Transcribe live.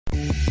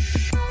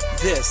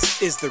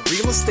This is the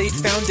Real Estate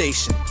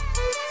Foundation,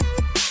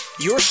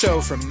 your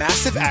show for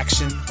massive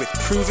action with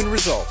proven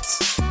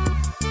results.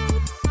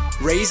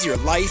 Raise your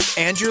life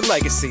and your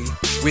legacy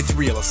with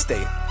real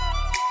estate.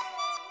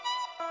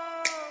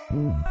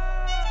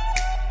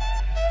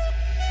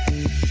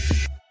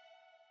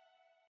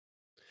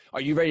 Are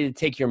you ready to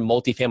take your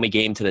multifamily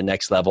game to the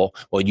next level?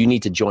 Well, you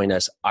need to join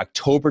us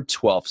October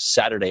 12th,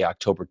 Saturday,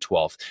 October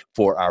 12th,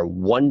 for our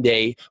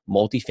one-day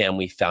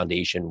multifamily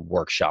foundation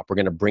workshop. We're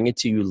going to bring it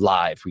to you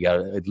live. We got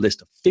a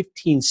list of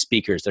 15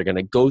 speakers. They're going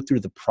to go through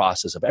the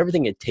process of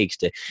everything it takes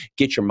to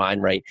get your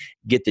mind right,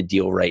 get the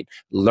deal right,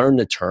 learn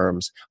the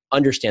terms,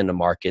 understand the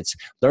markets,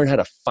 learn how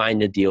to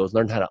find the deals,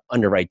 learn how to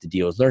underwrite the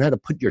deals, learn how to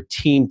put your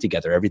team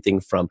together,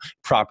 everything from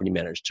property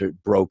managers to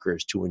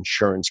brokers to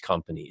insurance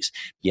companies.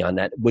 Beyond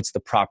that, what's the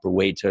proper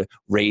way to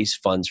raise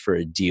funds for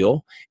a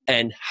deal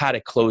and how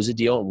to close a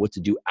deal and what to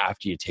do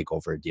after you take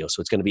over a deal. So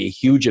it's going to be a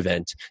huge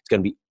event. It's going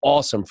to be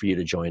awesome for you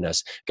to join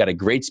us. Got a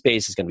great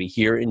space. It's going to be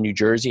here in New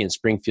Jersey, in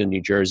Springfield,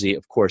 New Jersey.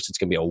 Of course, it's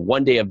going to be a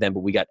one-day event, but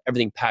we got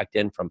everything packed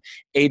in from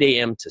 8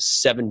 a.m. to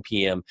 7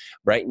 p.m.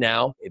 Right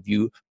now, if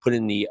you put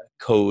in the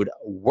code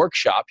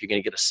workshop, you're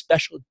going to get a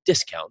special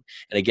discount.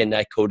 And again,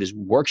 that code is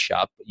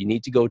workshop. You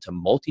need to go to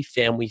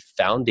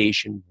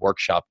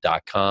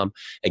multifamilyfoundationworkshop.com.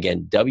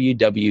 Again,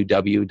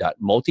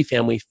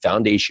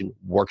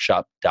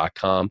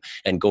 www.multifamilyfoundationworkshop.com,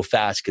 and go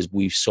fast because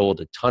we've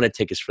sold a ton of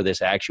tickets for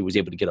this. I actually was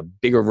able to get a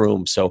bigger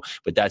room,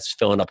 but that's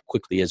filling up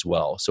quickly as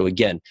well. So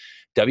again,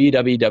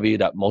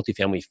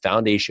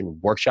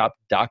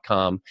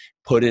 www.multifamilyfoundationworkshop.com,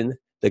 put in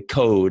the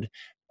code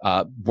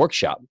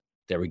workshop.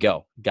 There we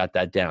go. Got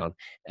that down.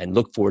 And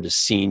look forward to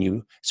seeing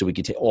you so we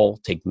can all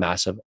take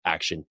massive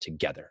action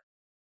together.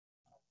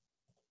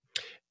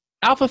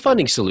 Alpha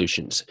Funding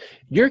Solutions,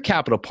 your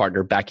capital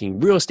partner backing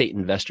real estate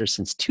investors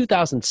since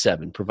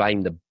 2007,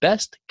 providing the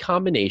best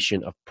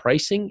combination of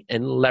pricing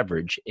and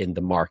leverage in the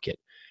market.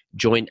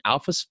 Join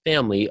Alpha's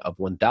family of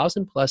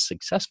 1,000 plus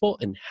successful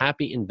and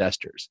happy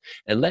investors,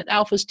 and let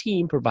Alpha's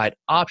team provide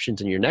options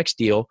in your next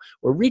deal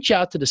or reach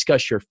out to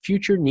discuss your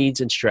future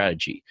needs and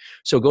strategy.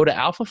 So go to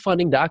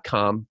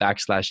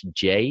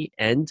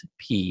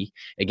alphafunding.com/J&P.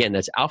 Again,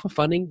 that's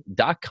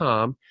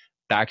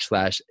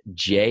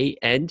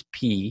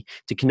alphafunding.com/J&P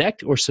to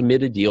connect or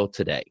submit a deal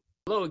today.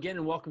 Hello again,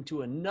 and welcome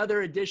to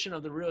another edition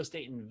of the Real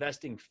Estate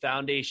Investing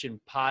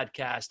Foundation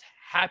podcast.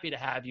 Happy to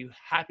have you.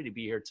 Happy to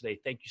be here today.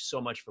 Thank you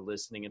so much for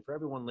listening. And for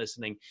everyone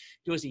listening,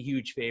 do us a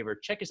huge favor.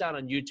 Check us out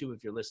on YouTube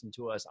if you're listening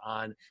to us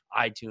on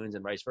iTunes,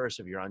 and vice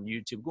versa. If you're on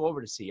YouTube, go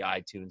over to see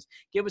iTunes.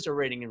 Give us a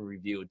rating and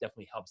review. It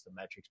definitely helps the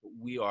metrics. But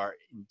we are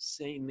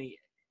insanely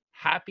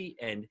happy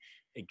and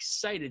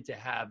excited to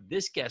have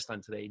this guest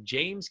on today,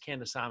 James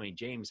Kandasamy.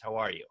 James, how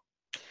are you?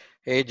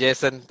 Hey,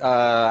 Jason.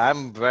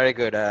 I'm very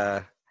good.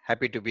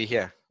 Happy to be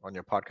here on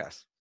your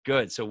podcast.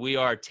 Good. So we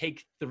are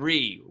take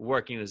 3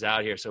 working this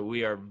out here. So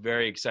we are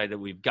very excited.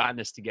 We've gotten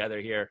this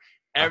together here.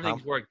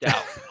 Everything's worked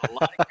out. A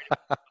lot of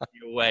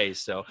your way.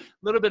 So a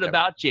little bit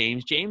about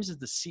James. James is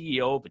the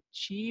CEO of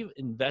Achieve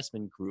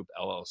Investment Group,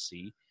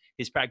 LLC.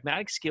 His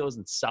pragmatic skills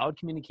in solid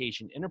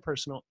communication,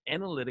 interpersonal,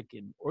 analytic,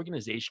 and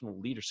organizational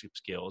leadership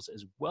skills,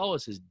 as well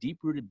as his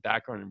deep-rooted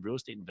background in real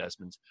estate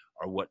investments,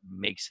 are what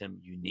makes him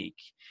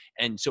unique.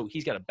 And so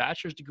he's got a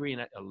bachelor's degree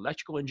in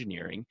electrical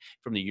engineering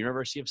from the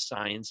University of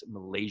Science,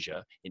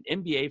 Malaysia, an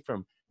MBA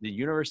from the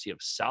University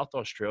of South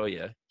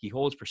Australia. He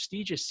holds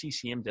prestigious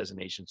CCM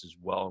designations as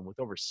well. And with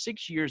over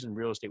 6 years in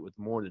real estate with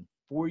more than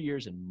 4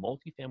 years in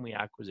multifamily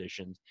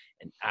acquisitions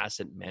and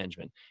asset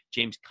management,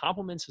 James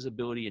complements his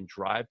ability and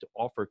drive to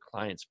offer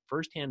clients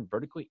firsthand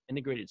vertically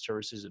integrated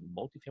services in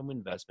multifamily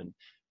investment,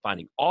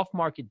 finding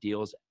off-market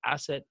deals,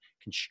 asset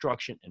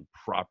construction, and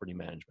property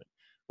management.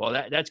 Well,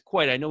 that's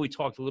quite, I know we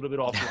talked a little bit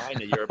offline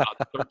that you're about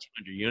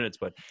 1,300 units,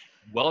 but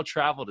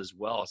well-traveled as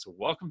well. So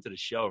welcome to the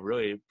show.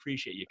 Really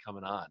appreciate you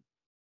coming on.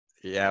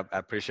 Yeah, I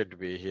appreciate to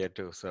be here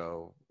too.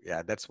 So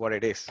yeah, that's what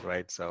it is,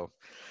 right? So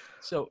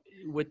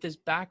with this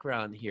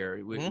background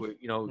here, we're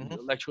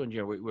electrical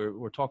engineer,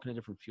 we're talking in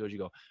different fields. You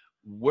go,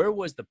 where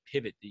was the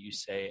pivot that you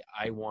say,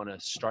 I want to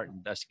start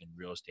investing in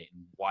real estate,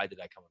 and why did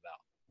that come about?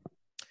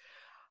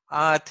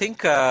 I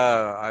think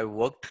I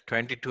worked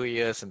 22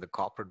 years in the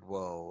corporate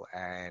world,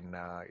 and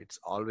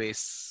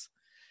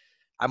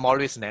I'm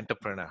always an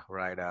entrepreneur,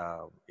 right?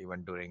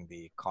 Even during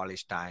the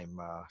college time,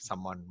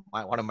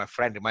 one of my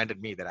friends reminded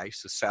me that I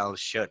used to sell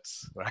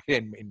shirts, right?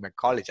 In my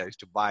college, I used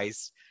to buy,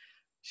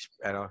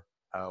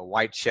 a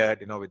white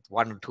shirt, with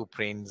 1 or 2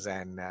 prints,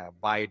 and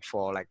buy it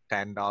for like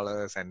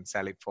 $10 and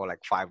sell it for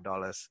like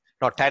 $5.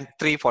 No,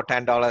 3 for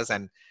 $10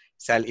 and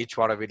sell each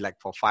one of it like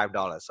for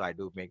 $5. So I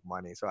do make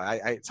money. So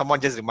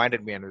someone just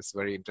reminded me, and it was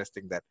very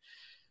interesting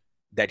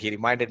that he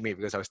reminded me,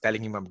 because I was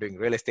telling him I'm doing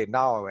real estate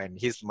now, and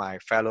he's my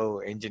fellow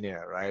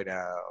engineer, right?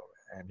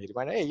 And he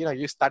reminded, hey,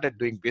 you started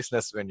doing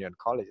business when you're in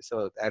college.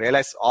 So I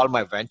realized all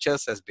my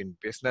ventures has been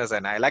business,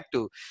 and I like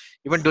to,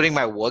 even during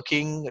my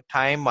working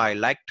time, I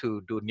like to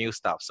do new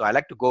stuff. So I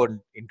like to go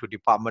into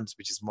departments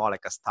which is more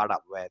like a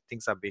startup, where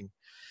things are being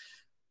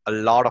a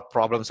lot of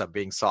problems are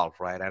being solved,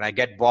 right? And I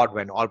get bored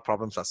when all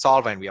problems are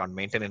solved and we're on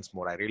maintenance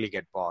mode. I really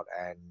get bored.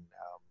 And,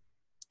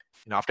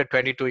 after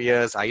 22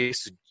 years, I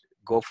used to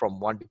go from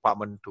one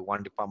department to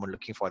one department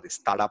looking for the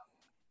startup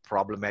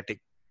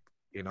problematic,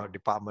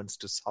 departments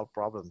to solve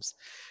problems.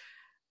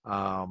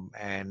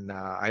 I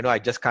know I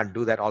just can't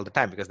do that all the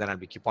time, because then I'll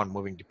be keep on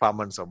moving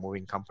departments or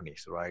moving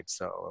companies, right?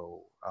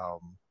 So,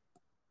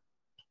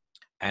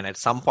 and at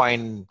some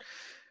point,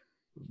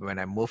 when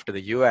I moved to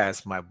the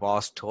US, my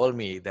boss told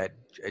me that,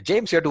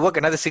 James, you have to work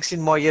another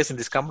 16 more years in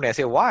this company. I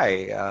say,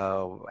 why?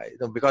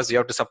 Because you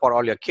have to support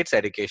all your kids'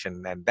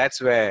 education. And that's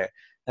where,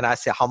 and I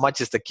say, how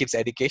much is the kids'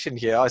 education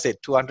here? I say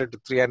 200 to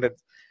 300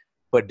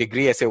 per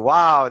degree. I say,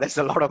 wow, that's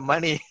a lot of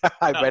money.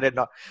 I better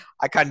not.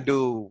 I can't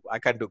do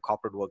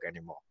corporate work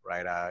anymore,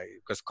 right?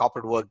 Because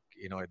corporate work,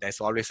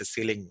 there's always a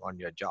ceiling on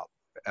your job,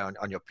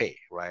 on your pay,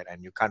 right?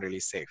 And you can't really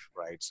save,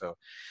 right? So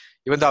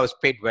even though I was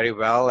paid very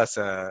well as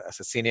a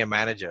senior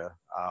manager,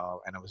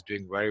 and I was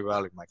doing very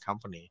well in my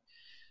company,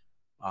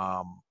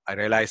 I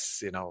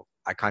realized,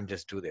 I can't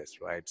just do this,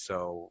 right?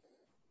 So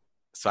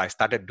I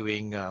started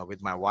doing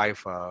with my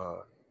wife,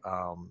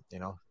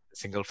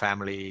 single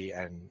family,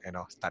 and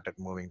started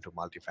moving to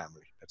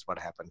multifamily. That's what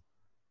happened.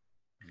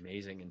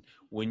 Amazing. And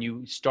when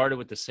you started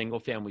with the single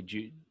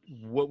family,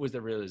 what was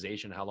the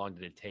realization? How long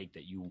did it take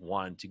that you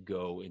wanted to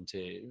go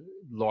into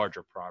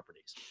larger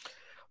properties?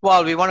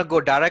 Well, we want to go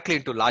directly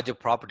into larger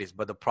properties,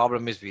 but the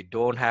problem is we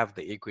don't have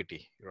the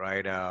equity,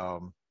 right?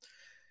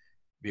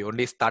 We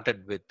only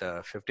started with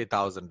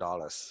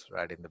 $50,000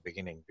 right in the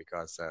beginning,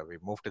 because we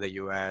moved to the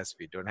US.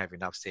 We don't have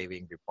enough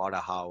saving. We bought a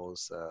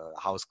house.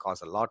 House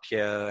costs a lot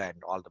here,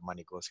 and all the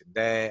money goes in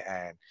there.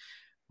 And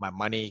my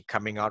money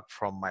coming out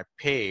from my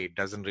pay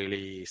doesn't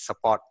really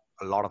support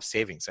a lot of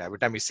savings. So every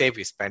time we save,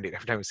 we spend it.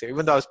 Every time we save,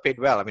 even though I was paid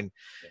well, I mean,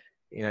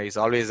 it's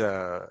always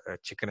a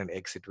chicken and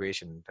egg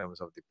situation in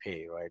terms of the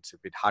pay, right? It's a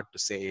bit hard to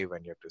save,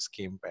 and you have to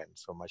skimp and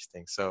so much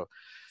things. So,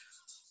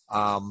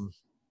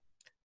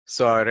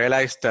 so I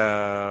realized,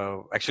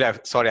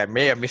 I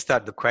may have missed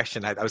out the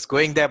question. I was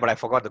going there, but I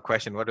forgot the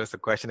question. What was the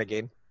question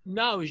again?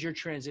 No, it was your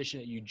transition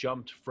that you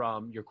jumped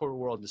from your corporate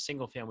world to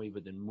single family,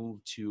 but then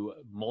moved to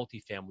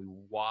multifamily.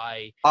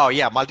 Why? Oh,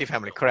 yeah,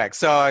 multifamily, correct.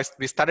 So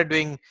we started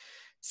doing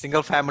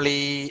single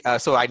family.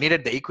 So I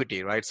needed the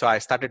equity, right? So I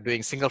started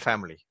doing single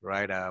family,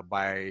 right?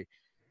 By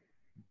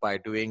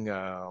doing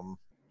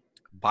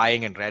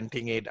buying and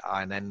renting it,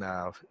 and then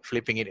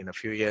flipping it in a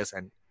few years,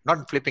 and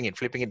not flipping it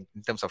in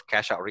terms of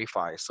cash out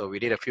refi. So we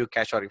did a few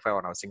cash out refi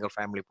on our single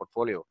family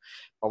portfolio.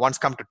 But once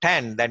come to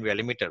 10, then we are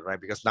limited,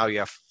 right? Because now you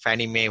have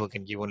Fannie Mae who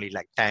can give only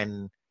like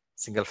 10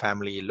 single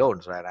family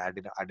loans, right? I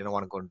didn't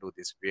want to go and do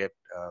this weird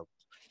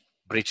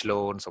bridge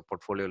loans or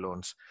portfolio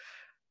loans.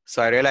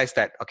 So I realized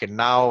that, okay,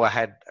 now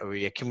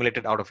we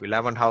accumulated out of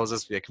 11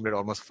 houses, we accumulated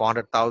almost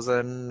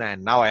 400,000.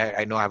 And now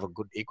I know I have a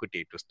good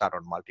equity to start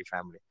on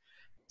multifamily.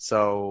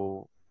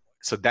 So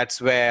that's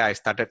where I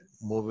started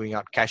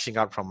cashing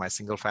out from my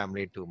single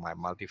family to my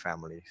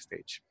multifamily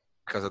stage,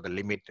 because of the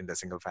limit in the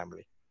single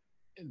family.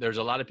 There's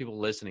a lot of people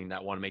listening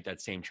that want to make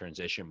that same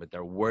transition, but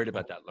they're worried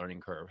about that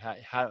learning curve.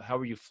 How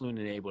were you fluent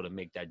and able to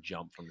make that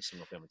jump from the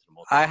single family to the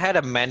multifamily? I had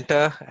a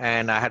mentor,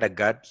 and I had a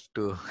gut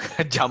to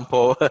jump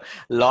over. A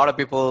lot of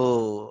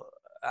people,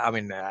 I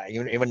mean,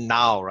 even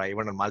now, right?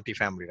 Even on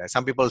multifamily, right?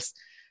 Some people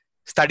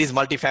studies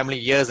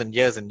multifamily years and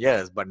years and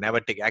years, but never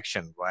take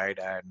action, right?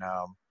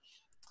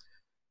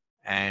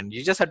 And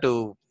you just have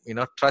to,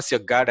 trust your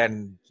gut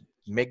and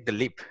make the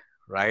leap,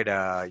 right?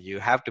 You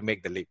have to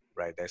make the leap,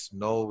 right? There's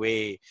no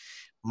way.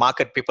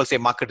 People say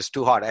market is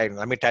too hot.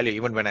 Let me tell you,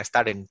 even when I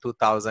started in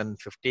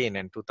 2015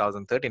 and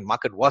 2013,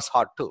 market was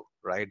hot too,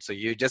 right? So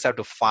you just have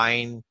to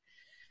find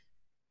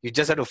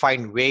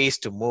ways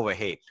to move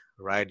ahead,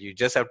 right? You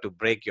just have to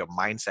break your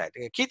mindset.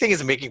 The key thing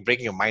is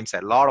breaking your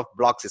mindset. A lot of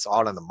blocks is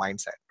all on the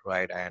mindset,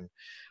 right? And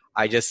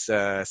I just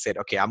said,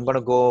 okay, I'm going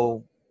to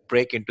go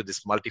break into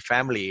this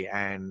multifamily,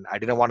 and I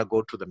didn't want to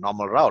go to the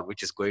normal route,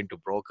 which is going to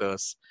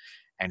brokers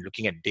and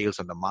looking at deals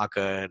on the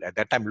market. At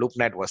that time,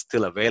 LoopNet was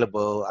still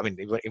available. I mean,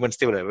 even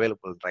still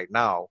available right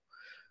now.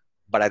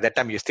 But at that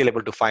time, you're still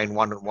able to find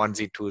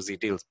 1Z, 2Z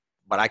deals.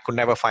 But I could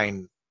never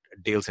find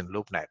deals in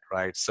LoopNet,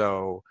 right?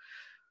 So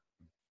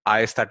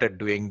I started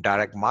doing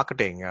direct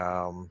marketing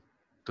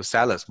to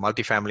sellers,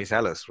 multifamily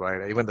sellers,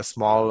 right? Even the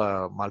small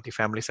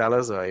multifamily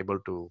sellers are able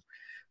to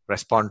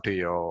respond to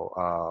your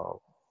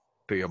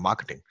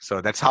marketing. So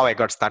that's how I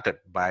got started,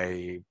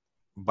 by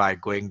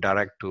going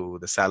direct to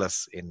the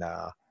sellers in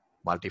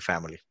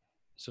multifamily.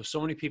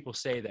 So many people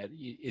say that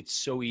it's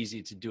so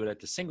easy to do it at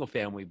the single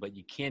family, but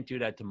you can't do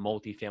that to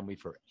multifamily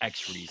for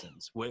X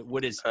reasons.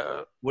 What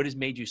has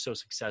made you so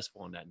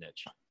successful in that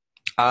niche?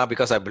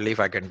 Because I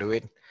believe I can do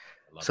it.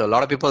 So a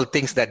lot of people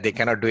think that they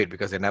cannot do it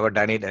because they've never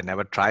done it and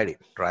never tried it,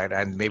 right?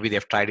 And maybe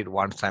they've tried it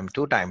one time,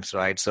 2 times,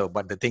 right? So,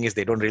 but the thing is,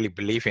 they don't really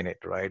believe in it,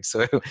 right?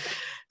 So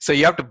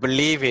you have to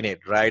believe in it,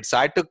 right?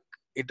 So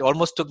it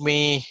almost took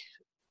me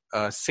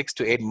 6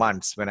 to 8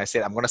 months when I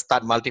said, I'm going to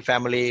start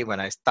multifamily. When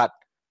I start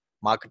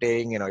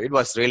marketing, it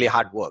was really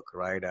hard work,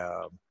 right?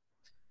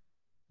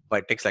 but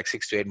it takes like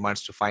 6 to 8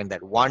 months to find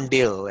that one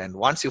deal. And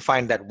once you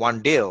find that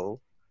one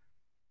deal,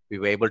 we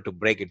were able to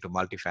break into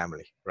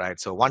multifamily, right?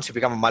 So once you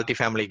become a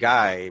multifamily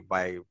guy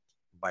by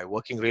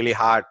working really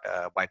hard,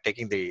 by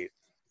taking the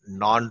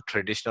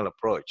non-traditional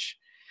approach,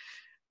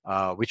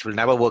 which will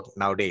never work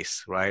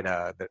nowadays, right?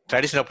 The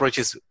traditional approach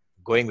is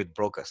going with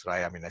brokers,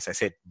 right? I mean, as I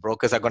said,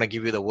 brokers are going to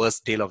give you the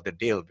worst deal of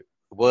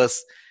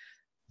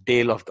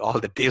all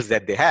the deals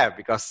that they have,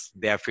 because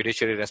they have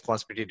fiduciary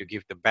responsibility to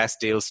give the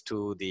best deals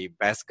to the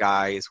best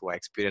guys who are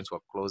experienced, who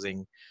are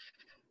closing.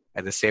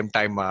 At the same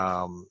time,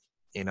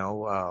 they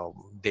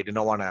do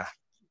not want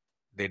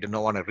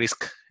to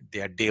risk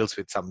their deals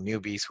with some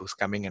newbies who's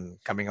coming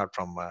out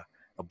from a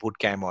boot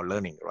camp or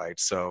learning, right?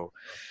 So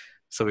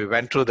we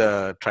went through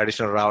the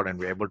traditional route and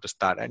we were able to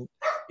start. And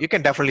you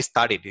can definitely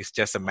start it. It's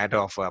just a matter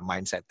of a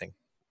mindset thing.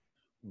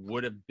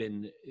 Would have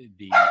been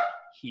the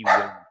key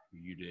way for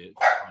you to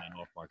find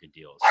off-market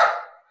deals?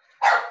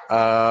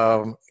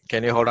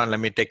 Can you hold on? Let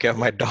me take care of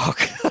my dog.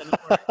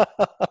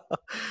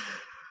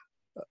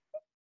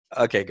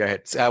 Okay, go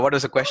ahead. What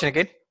was the question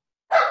again?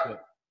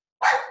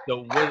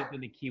 So what have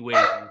been the key ways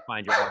to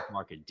find your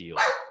off-market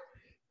deals?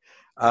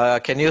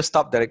 Can you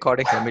stop the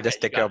recording? Let me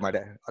just take care of my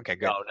dog. Okay,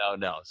 good.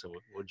 No. So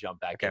we'll jump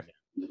back in.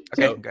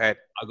 Okay, So go ahead.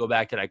 I'll go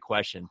back to that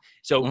question.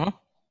 So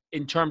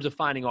in terms of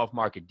finding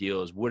off-market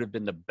deals, would have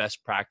been the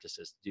best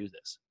practices to do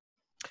this?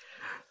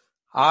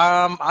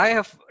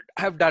 I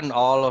have done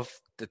all of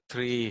the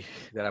three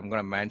that I'm going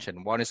to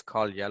mention. One is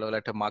called yellow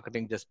letter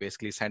marketing, just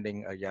basically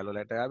sending a yellow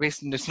letter. I mean,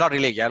 it's not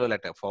really a yellow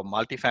letter. For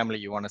multifamily,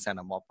 you want to send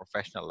a more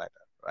professional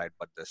letter, right?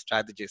 But the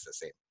strategy is the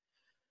same.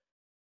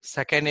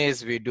 Second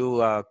is we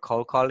do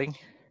cold calling.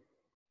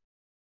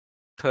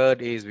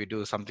 Third is we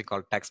do something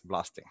called text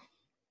blasting,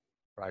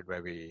 right?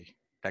 Where we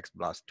text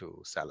blast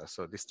to sellers.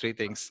 So these three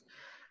things,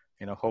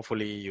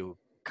 hopefully you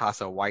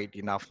cast a wide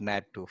enough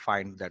net to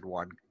find that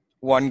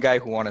one guy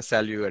who want to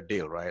sell you a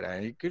deal, right?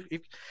 And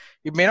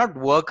it may not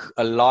work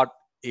a lot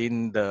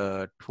in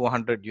the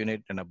 200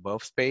 unit and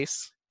above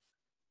space,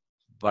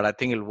 but I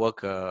think it'll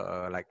work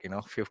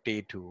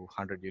 50 to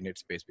 100 unit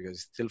space, because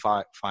you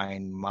still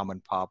find mom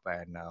and pop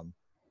and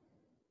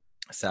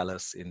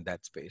sellers in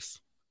that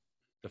space.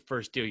 The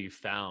first deal you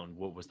found,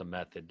 what was the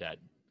method that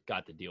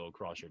got the deal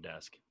across your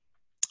desk?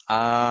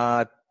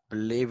 I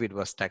believe it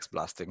was text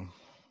blasting.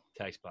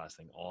 Text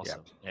blasting,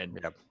 awesome. Yep. And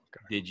yep.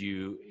 did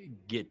you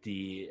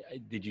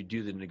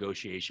do the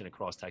negotiation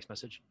across text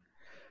message?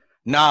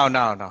 No.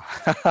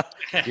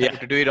 We have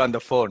to do it on the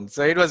phone.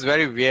 So it was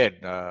very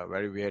weird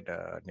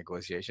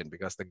negotiation,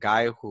 because the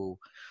guy who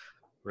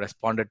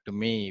responded to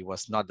me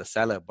was not the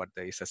seller, but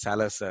he's a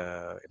seller's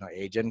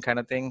agent kind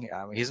of thing.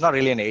 He's not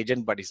really an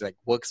agent, but he's like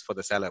works for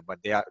the seller. But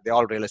they're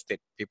all real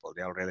estate people.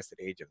 They're all real estate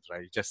agents,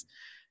 right?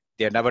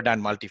 They've never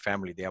done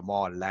multifamily. They are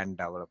more land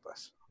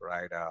developers,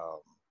 right?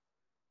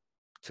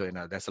 So,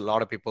 there's a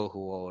lot of people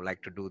who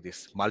like to do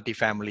this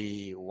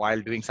multifamily while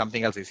doing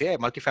something else. They say, hey,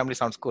 multifamily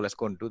sounds cool. Let's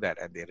go and do that.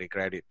 And they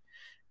regret it.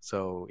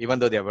 So even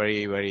though they're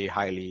very, very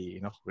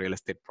highly, real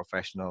estate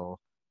professional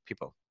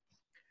people.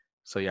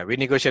 So yeah, we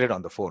negotiated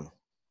on the phone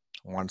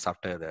once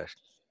after the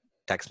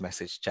text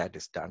message chat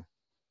is done.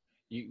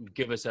 You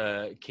give us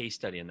a case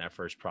study in that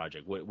first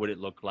project. What would it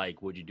look like?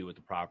 What would you do with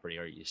the property?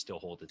 Or you still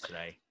hold it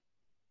today?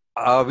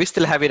 We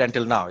still have it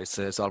until now.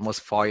 It's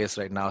almost 4 years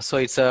right now. So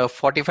it's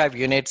 45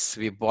 units.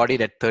 We bought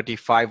it at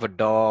 35 a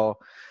door,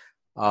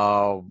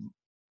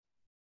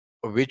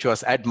 which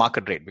was at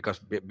market rate, because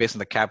based on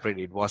the cap rate,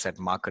 it was at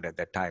market at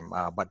that time.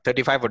 But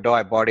 35 a door,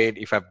 I bought it.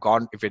 If it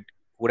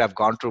would have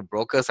gone through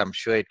brokers, I'm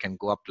sure it can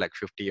go up to like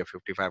 50 or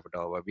 55 a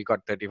door. But we got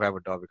 35 a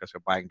door because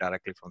we're buying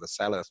directly from the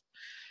sellers.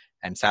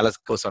 And sellers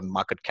goes on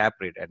market cap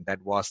rate. And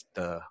that was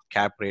the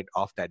cap rate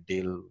of that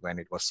deal when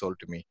it was sold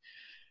to me.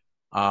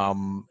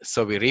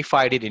 So we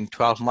refied it in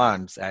 12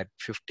 months at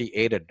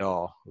 58 a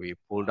door. We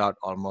pulled out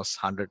almost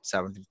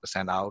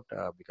 117% out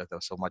because there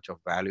was so much of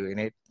value in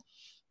it.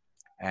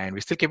 And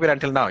we still keep it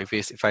until now.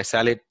 If I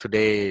sell it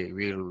today,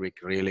 we'll make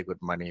really good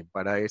money.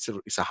 But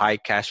it's a high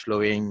cash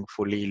flowing,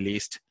 fully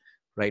leased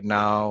right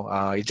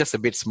now. It's just a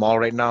bit small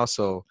right now.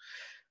 So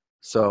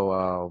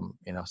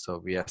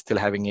we are still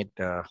having it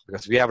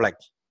because we have like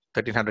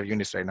 1,300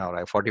 units right now,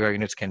 right? 45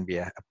 units can be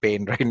a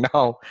pain right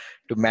now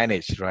to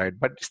manage, right?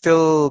 But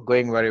still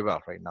going very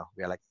well right now.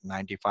 We are like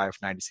 95,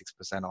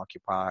 96%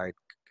 occupied,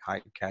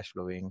 high cash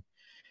flowing.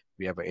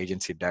 We have an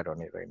agency debt on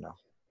it right now.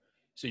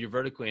 So you're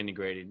vertically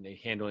integrated,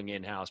 handling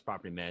in-house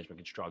property management,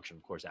 construction,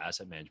 of course,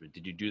 asset management.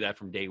 Did you do that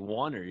from day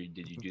one, or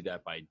did you do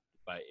that by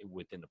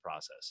within the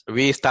process?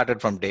 We started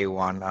from day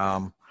one.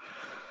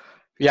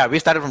 We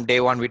started from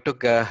day one. We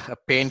took a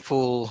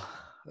painful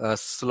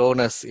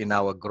slowness in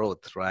our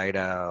growth, right?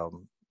 A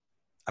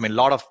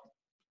lot of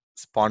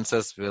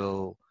sponsors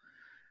will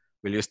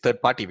use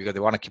third party because they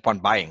want to keep on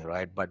buying,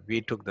 right? But we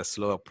took the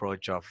slow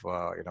approach of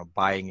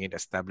buying it,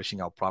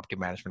 establishing our property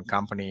management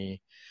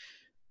company,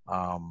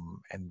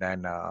 and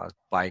then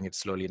buying it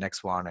slowly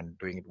next one and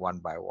doing it one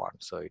by one.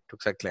 So it took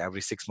exactly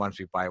every 6 months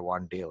we buy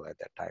one deal at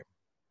that time.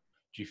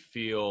 Do you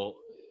feel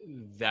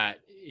that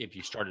if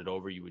you started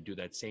over, you would do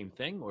that same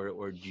thing,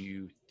 or do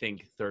you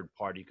think third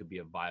party could be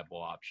a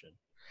viable option?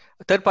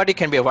 Third party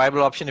can be a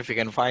viable option if you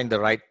can find the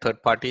right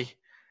third party.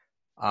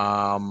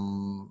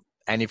 And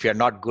if you're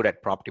not good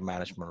at property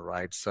management,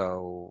 right?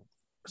 So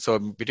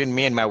between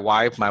me and my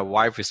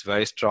wife is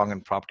very strong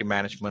in property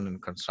management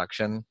and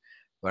construction,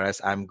 whereas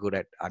I'm good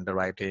at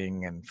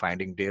underwriting and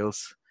finding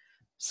deals.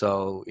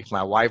 So if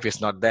my wife is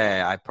not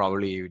there, I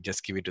probably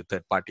just give it to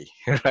third party,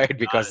 right?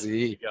 Because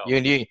you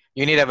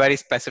need a very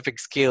specific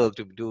skill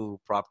to do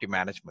property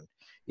management.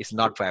 It's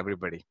not for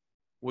everybody.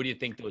 What do you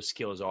think those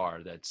skills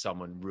are that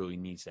someone really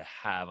needs to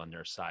have on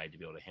their side to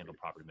be able to handle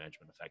property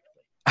management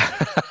effectively?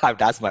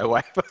 I've asked my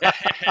wife.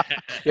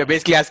 You're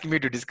basically asking me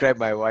to describe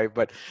my wife,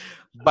 but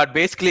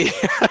basically,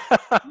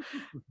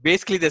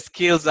 basically the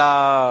skills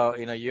are,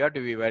 you have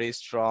to be very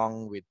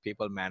strong with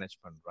people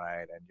management,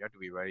 right? And you have to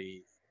be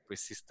very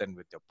persistent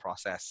with your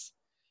process.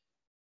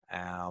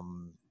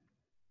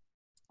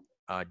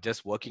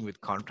 Just working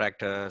with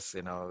contractors,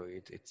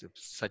 it's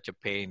such a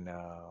pain.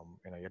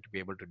 You have to be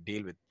able to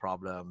deal with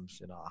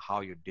problems,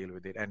 how you deal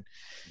with it. And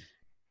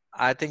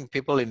I think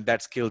people in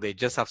that skill, they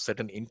just have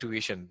certain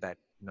intuition that,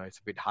 it's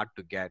a bit hard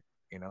to get,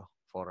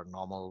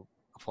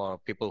 for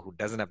people who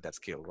doesn't have that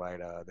skill, right?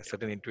 There's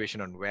certain intuition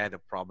on where the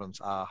problems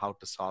are, how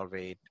to solve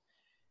it.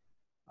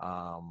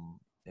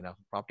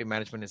 Property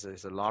management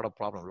is a lot of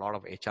problems, a lot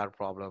of HR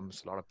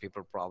problems, a lot of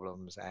people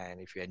problems. And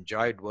if you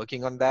enjoyed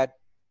working on that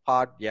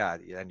part,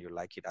 then you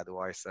like it.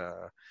 Otherwise,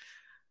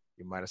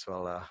 you might as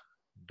well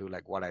do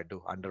like what I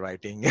do,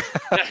 underwriting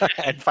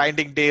and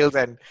finding deals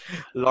and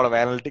a lot of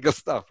analytical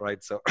stuff,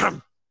 right? So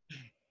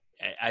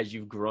as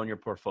you've grown your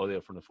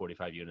portfolio from the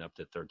 45 unit up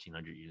to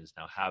 1,300 units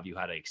now, how have you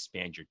had to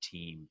expand your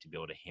team to be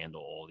able to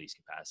handle all these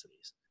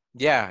capacities?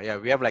 Yeah.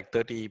 We have like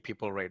 30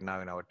 people right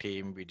now in our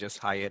team. We just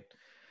hired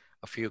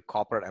a few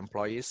corporate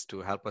employees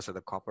to help us at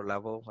the corporate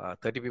level.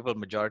 30 people,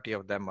 majority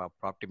of them are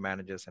property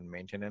managers and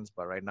maintenance.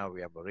 But right now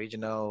we have a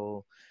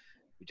regional.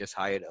 We just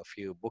hired a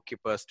few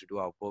bookkeepers to do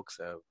our books.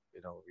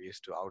 We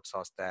used to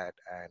outsource that,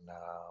 and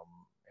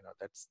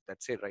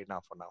that's it right now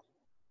for now.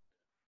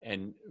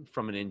 And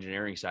from an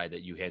engineering side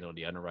that you handle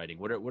the underwriting,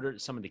 what are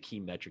some of the key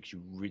metrics you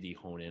really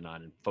hone in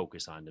on and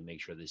focus on to make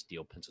sure this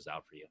deal pencils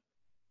out for you?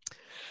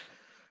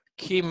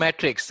 Key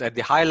metrics at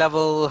the high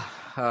level,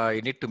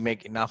 you need to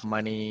make enough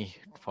money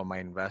for my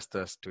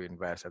investors to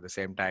invest. At the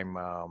same time,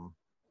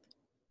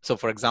 so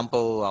for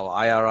example,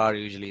 our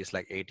IRR usually is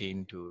like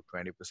 18 to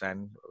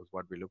 20% is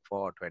what we look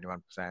for,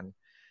 21%.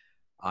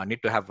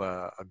 Need to have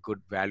a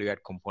good value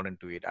add component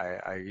to it.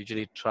 I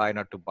usually try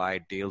not to buy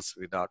deals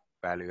without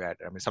value add.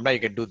 I mean, sometimes you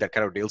can do that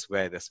kind of deals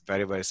where there's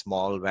very, very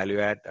small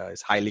value add.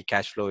 It's highly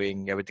cash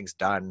flowing, everything's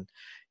done.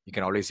 You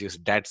can always use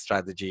debt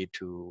strategy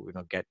to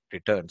get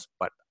returns.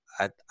 But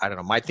I don't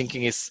know. My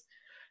thinking is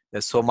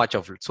there's so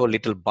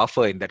little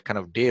buffer in that kind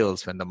of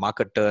deals. When the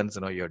market turns,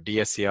 your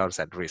DSCR is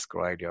at risk,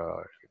 right?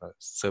 You're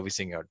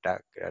servicing your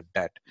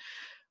debt.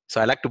 So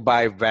I like to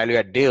buy value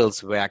add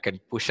deals where I can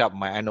push up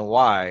my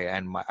NOI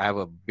and I have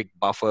a big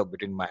buffer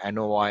between my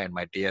NOI and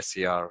my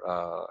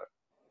DSCR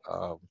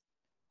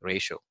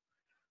ratio,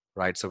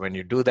 right? So when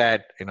you do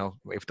that,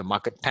 if the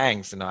market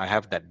tanks, I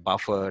have that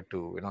buffer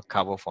to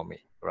cover for me,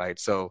 right?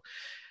 So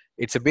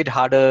it's a bit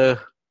harder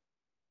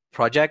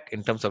project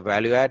in terms of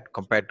value add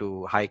compared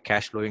to high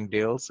cash flowing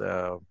deals.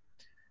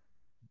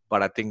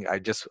 But I think I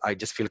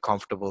just feel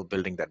comfortable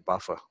building that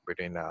buffer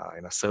between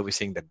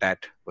servicing the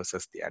debt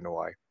versus the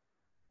NOI.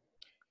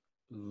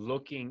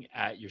 Looking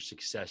at your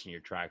success and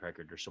your track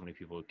record, there's so many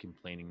people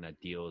complaining that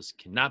deals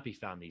cannot be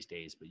found these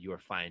days, but you are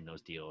finding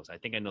those deals. I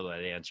think I know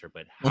that answer,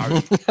 but how are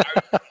you doing this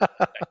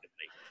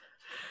effectively?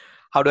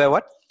 How do I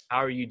what? How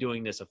are you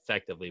doing this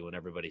effectively when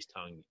everybody's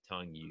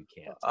telling you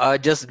can't?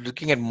 Just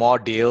looking at more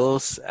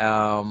deals.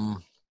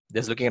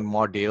 Just looking at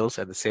more deals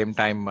at the same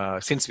time.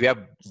 Since we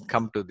have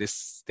come to this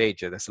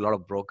stage, there's a lot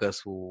of brokers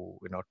who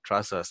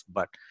trust us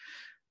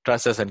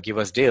and give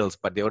us deals,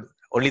 but they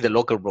only the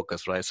local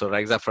brokers, right? So,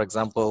 for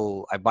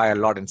example, I buy a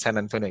lot in San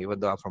Antonio,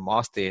 even though I'm from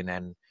Austin,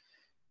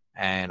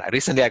 and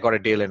recently I got a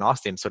deal in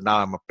Austin, so now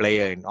I'm a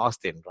player in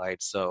Austin, right?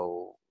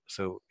 So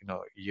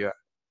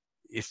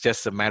it's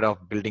just a matter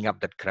of building up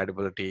that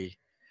credibility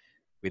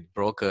with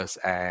brokers,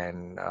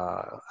 and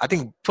I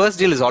think first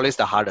deal is always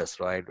the hardest,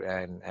 right?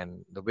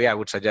 And the way I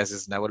would suggest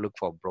is never look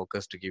for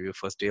brokers to give you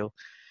first deal.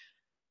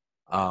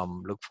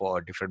 Look for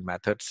different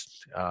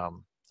methods.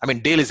 I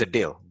mean, deal is a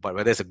deal, but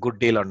whether it's a good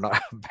deal or not,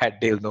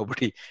 bad deal,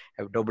 nobody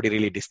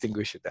really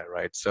distinguishes that,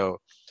 right? So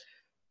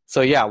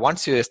yeah,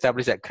 once you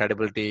establish that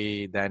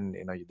credibility, then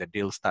the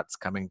deal starts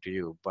coming to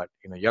you. But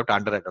you have to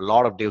underwrite a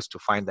lot of deals to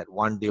find that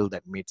one deal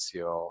that meets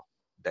your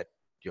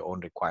own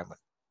requirement.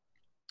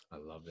 I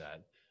love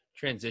that.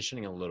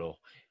 Transitioning a little,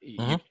 you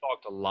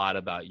talked a lot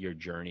about your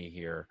journey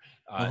here.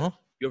 You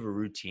have a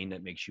routine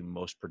that makes you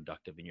most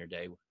productive in your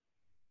day?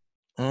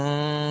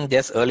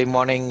 Yes, early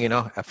morning,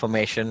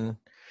 affirmation.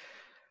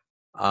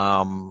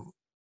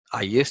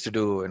 I used to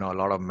do, a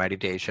lot of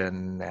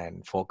meditation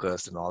and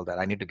focus and all that.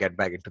 I need to get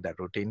back into that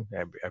routine.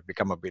 I've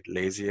become a bit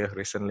lazier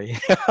recently.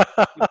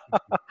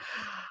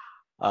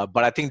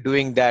 But I think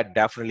doing that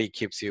definitely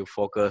keeps you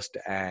focused,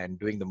 and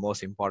doing the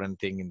most important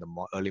thing in the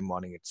early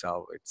morning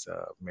itself, it's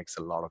makes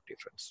a lot of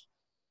difference.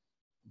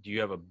 Do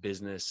you have a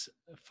business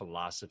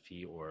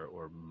philosophy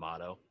or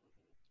motto?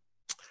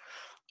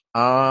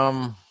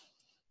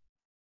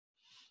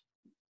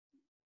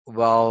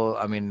 Well,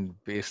 I mean,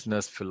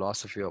 business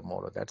philosophy or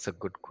motto, that's a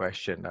good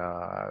question.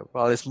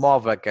 Well, it's more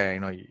of like a,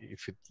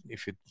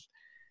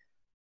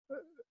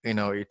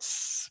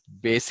 it's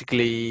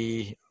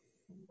basically,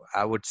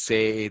 I would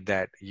say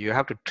that you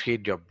have to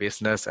treat your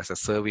business as a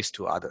service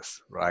to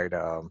others, right?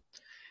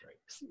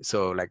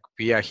 So like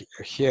we are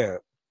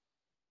here,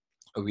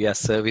 we are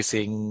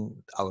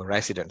servicing our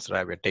residents,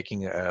 right? We're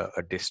taking a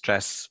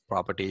distressed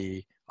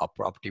property or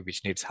property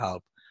which needs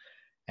help,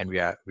 and we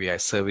are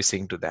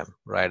servicing to them,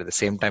 right? At the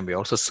same time, we're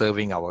also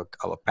serving our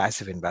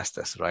passive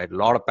investors, right? A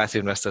lot of passive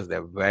investors,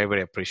 they're very,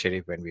 very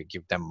appreciative when we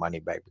give them money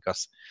back,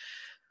 because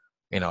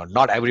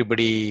not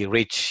everybody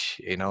rich,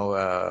 it's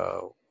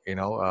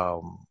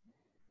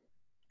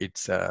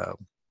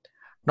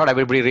not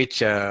everybody rich,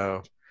 they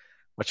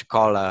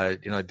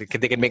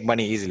can make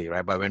money easily,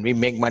 right? But when we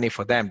make money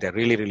for them, they're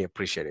really, really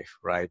appreciative,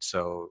 right?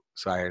 So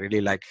I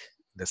really like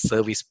the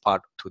service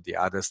part to the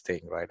others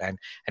thing, right? And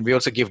we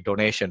also give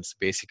donations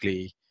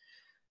basically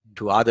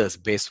to others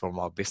based from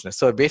our business.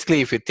 So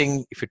basically, if you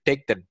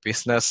take that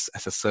business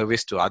as a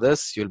service to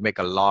others, you'll make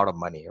a lot of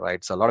money,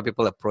 right? So a lot of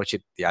people approach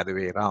it the other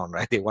way around,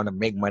 right? They want to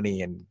make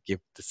money and give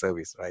the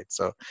service, right?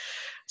 So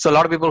a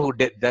lot of people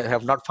that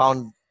have not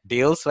found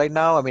deals right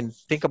now, I mean,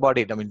 think about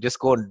it. I mean, just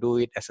go and do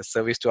it as a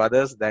service to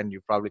others, then you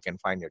probably can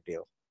find your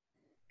deal.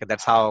 And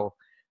that's how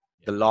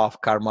the law of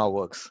karma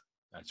works.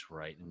 That's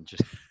right. And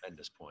just a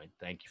tremendous point.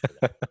 Thank you for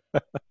that.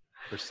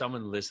 For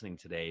someone listening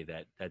today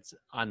that's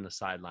on the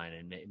sideline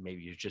and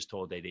maybe you're just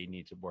told they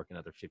need to work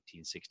another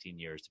 15, 16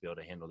 years to be able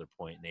to handle their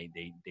point, and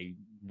they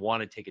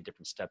want to take a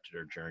different step to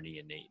their journey,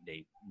 and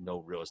they know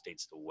real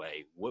estate's the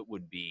way, what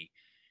would be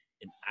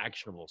an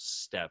actionable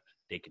step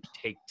they could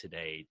take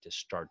today to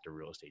start their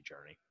real estate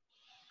journey?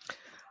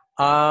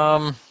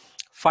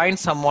 Find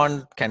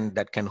someone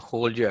that can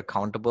hold you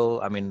accountable.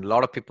 I mean, a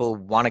lot of people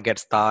want to get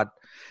started.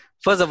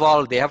 First of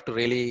all, they have to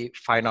really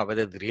find out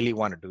whether they really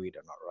want to do it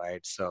or not,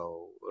 right?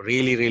 So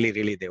really, really,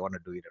 really, they want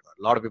to do it or not.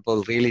 A lot of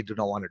people really do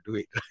not want to do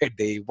it, right?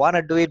 They want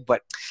to do it,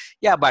 but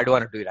I don't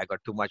want to do it. I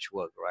got too much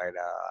work, right?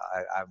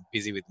 I'm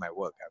busy with my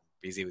work. I'm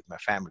busy with my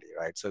family,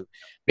 right? So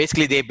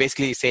basically,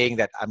 they're saying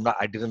that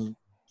I do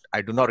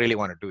not really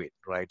want to do it,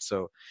 right?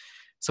 So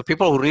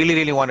people who really,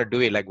 really want to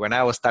do it, like when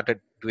I started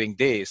doing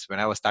this,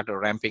 when I started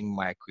ramping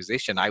my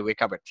acquisition, I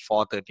wake up at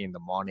 4:30 in the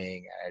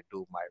morning.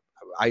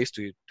 I used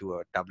to do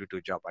a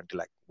W-2 job until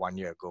like 1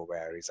 year ago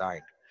where I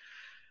resigned.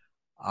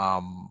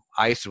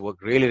 I used to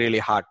work really, really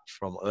hard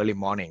from early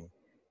morning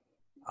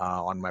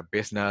on my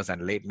business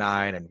and late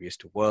night, and we used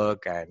to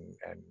work and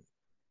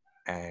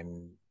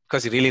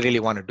because you really, really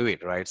want to do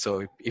it, right?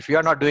 So if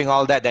you're not doing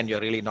all that, then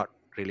you're really not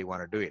really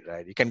want to do it,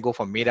 right? You can go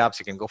for meetups,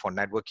 you can go for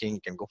networking,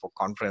 you can go for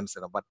conference,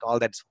 but all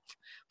that's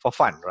for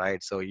fun,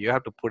 right? So you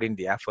have to put in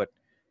the effort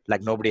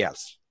like nobody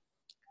else,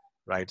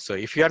 right? So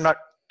if you're not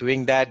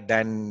doing that,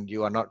 then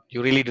you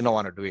really do not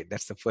want to do it.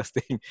 That's the first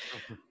thing.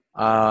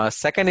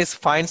 Second is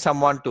find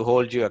someone to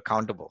hold you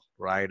accountable,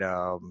 right?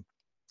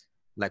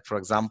 Like for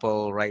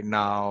example, right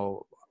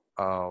now,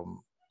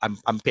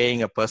 I'm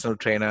paying a personal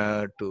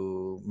trainer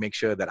to make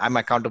sure that I'm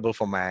accountable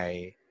for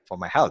my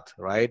health,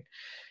 right?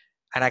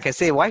 And I can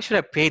say, why should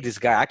I pay this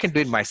guy? I can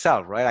do it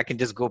myself, right? I can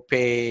just go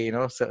pay,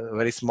 a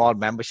very small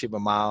membership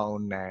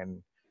amount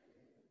and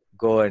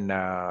go and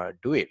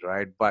do it,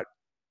 right? But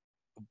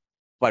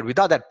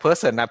without that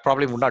person, I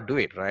probably would not do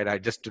it, right? I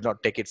just do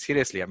not take it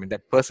seriously. I mean,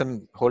 that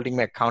person holding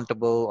me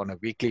accountable on a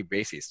weekly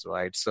basis,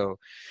 right? So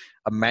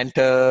a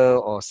mentor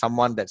or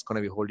someone that's going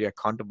to be holding you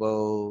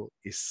accountable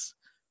is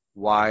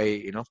why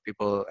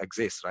people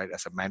exist, right?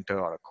 As a mentor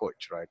or a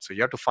coach, right? So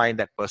you have to find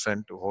that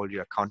person to hold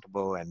you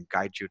accountable and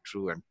guide you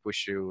through and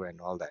push you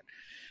and all that.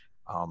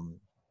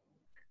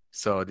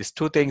 So these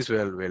two things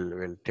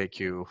will take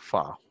you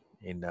far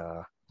in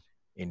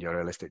your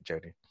real estate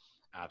journey.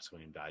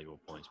 Absolutely invaluable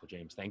points. Well,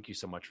 James, thank you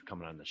so much for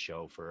coming on the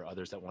show. For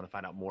others that want to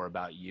find out more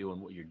about you and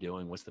what you're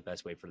doing, what's the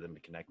best way for them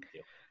to connect with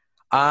you?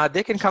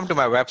 They can come to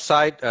my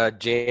website,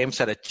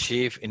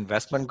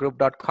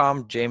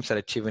 james@achieveinvestmentgroup.com,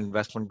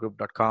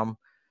 james@achieveinvestmentgroup.com.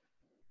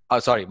 Oh,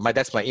 sorry,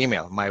 that's my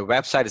email. My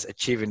website is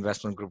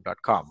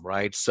achieveinvestmentgroup.com,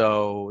 right?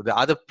 So the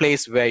other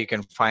place where you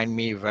can find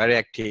me very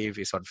active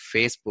is on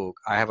Facebook.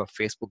 I have a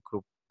Facebook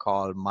group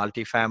called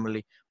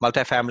Multifamily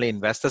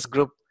Investors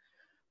Group.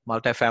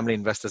 Multifamily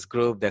Investors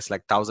Group. There's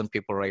like 1,000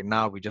 people right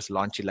now. We just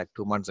launched it like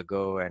 2 months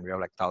ago, and we have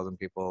like 1,000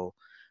 people.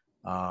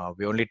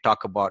 We only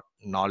talk about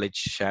knowledge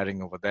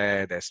sharing over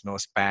there. There's no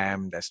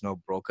spam. There's no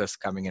brokers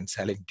coming and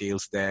selling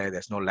deals there.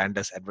 There's no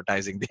lenders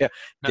advertising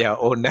their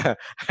own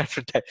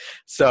advertising.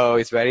 So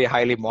it's very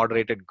highly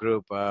moderated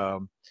group,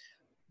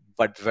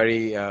 but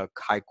very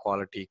high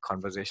quality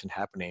conversation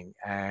happening.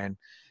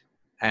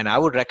 And I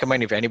would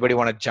recommend if anybody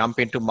want to jump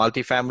into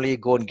multifamily,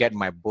 go and get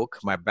my book,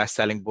 my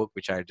best-selling book,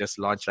 which I just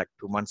launched like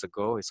 2 months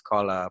ago. It's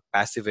called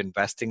Passive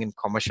Investing in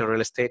Commercial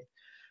Real Estate,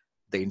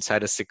 The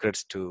Insider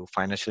Secrets to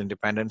Financial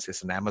Independence.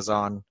 It's on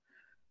Amazon.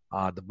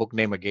 The book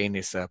name again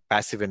is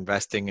Passive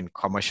Investing in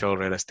Commercial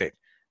Real Estate,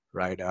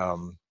 right?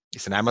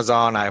 It's on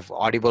Amazon. I have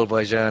Audible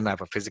version. I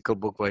have a physical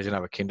book version. I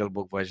have a Kindle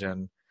book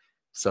version.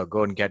 So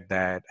go and get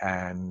that.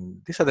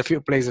 And these are the few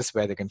places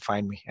where they can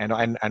find me, and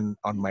on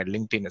my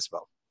LinkedIn as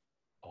well.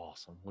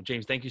 Awesome. Well,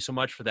 James, thank you so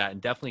much for that.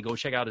 And definitely go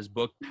check out his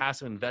book,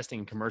 Passive Investing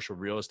in Commercial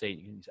Real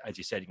Estate. As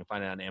you said, you can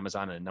find it on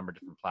Amazon and a number of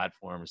different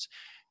platforms.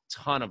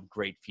 Ton of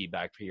great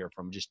feedback here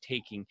from just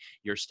taking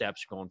your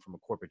steps, going from a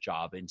corporate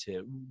job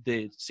into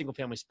the single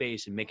family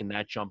space and making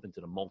that jump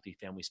into the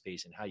multifamily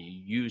space, and how you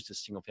use the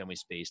single family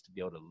space to be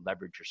able to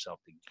leverage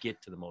yourself to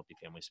get to the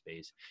multifamily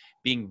space,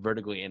 being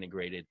vertically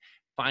integrated,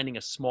 finding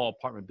a small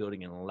apartment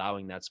building and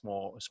allowing that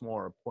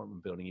smaller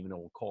apartment building, even though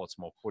we'll call it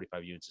small,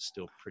 45 units is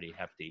still pretty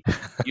hefty,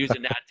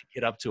 using that to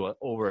get up to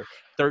over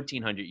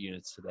 1,300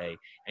 units today,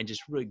 and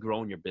just really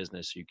growing your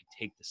business so you can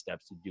take the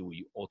steps to do what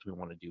you ultimately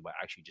want to do by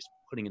actually just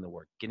putting in the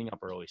work, getting up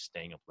early,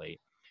 staying up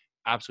late.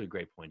 Absolutely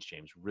great points,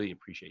 James. Really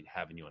appreciate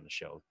having you on the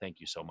show.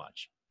 Thank you so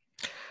much.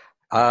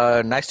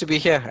 Nice to be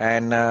here,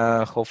 and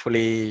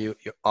hopefully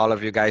all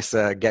of you guys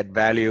get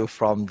value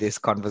from this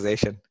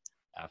conversation.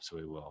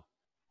 Absolutely will.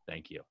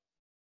 Thank you.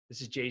 This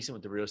is Jason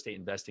with the Real Estate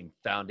Investing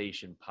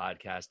Foundation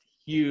podcast.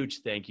 Huge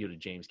thank you to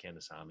James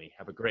Kandasamy.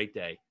 Have a great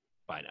day.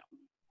 Bye now.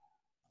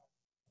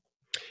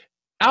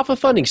 Alpha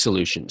Funding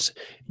Solutions,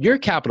 your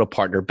capital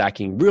partner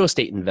backing real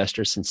estate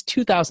investors since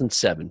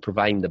 2007,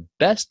 providing the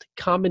best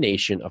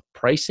combination of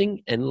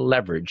pricing and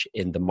leverage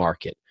in the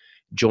market.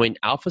 Join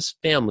Alpha's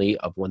family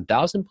of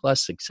 1,000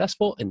 plus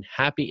successful and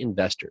happy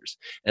investors,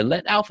 and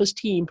let Alpha's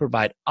team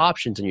provide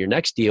options in your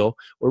next deal,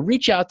 or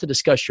reach out to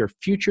discuss your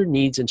future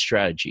needs and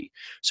strategy.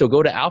 So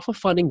go to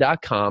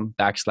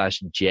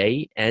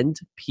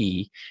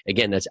alphafunding.com/J&P.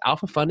 Again, that's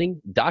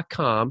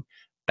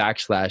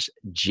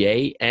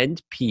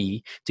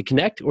alphafunding.com/J&P to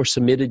connect or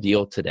submit a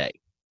deal today.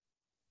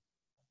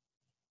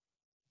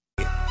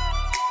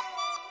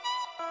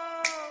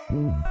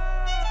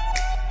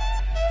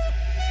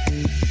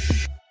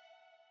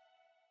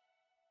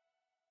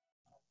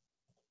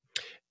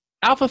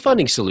 Alpha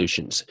Funding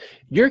Solutions,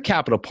 your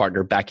capital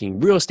partner backing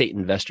real estate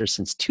investors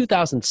since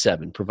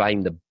 2007,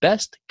 providing the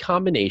best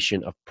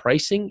combination of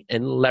pricing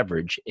and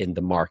leverage in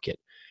the market.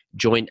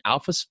 Join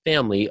Alpha's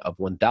family of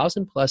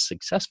 1,000 plus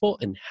successful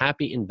and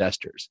happy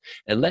investors,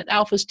 and let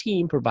Alpha's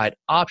team provide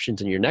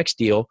options in your next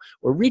deal,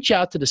 or reach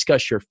out to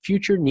discuss your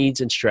future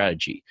needs and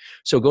strategy.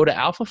 So go to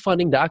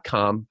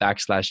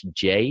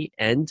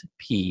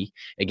alphafunding.com/J&P.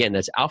 Again,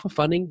 that's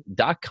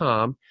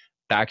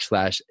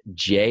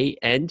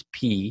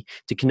alphafunding.com/J&P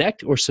to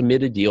connect or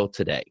submit a deal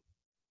today.